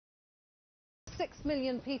6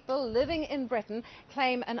 million people living in Britain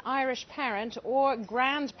claim an Irish parent or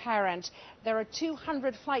grandparent. There are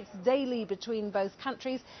 200 flights daily between both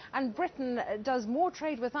countries, and Britain does more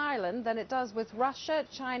trade with Ireland than it does with Russia,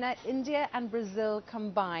 China, India and Brazil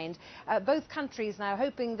combined. Both countries now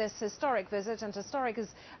hoping this historic visit, and historic is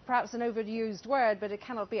perhaps an overused word, but it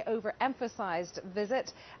cannot be overemphasised,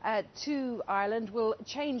 visit to Ireland will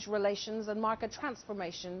change relations and mark a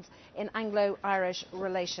transformation in Anglo-Irish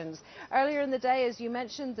relations. Earlier in the day, as you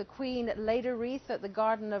mentioned, the Queen laid a wreath at the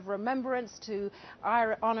Garden of Remembrance to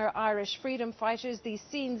honour Irish freedom fighters. These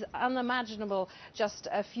scenes unimaginable just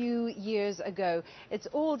a few years ago. It's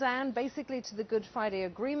all down basically to the Good Friday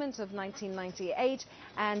Agreement of 1998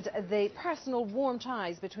 and the personal warm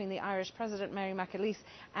ties between the Irish President Mary McAleese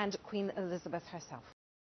and Queen Elizabeth herself.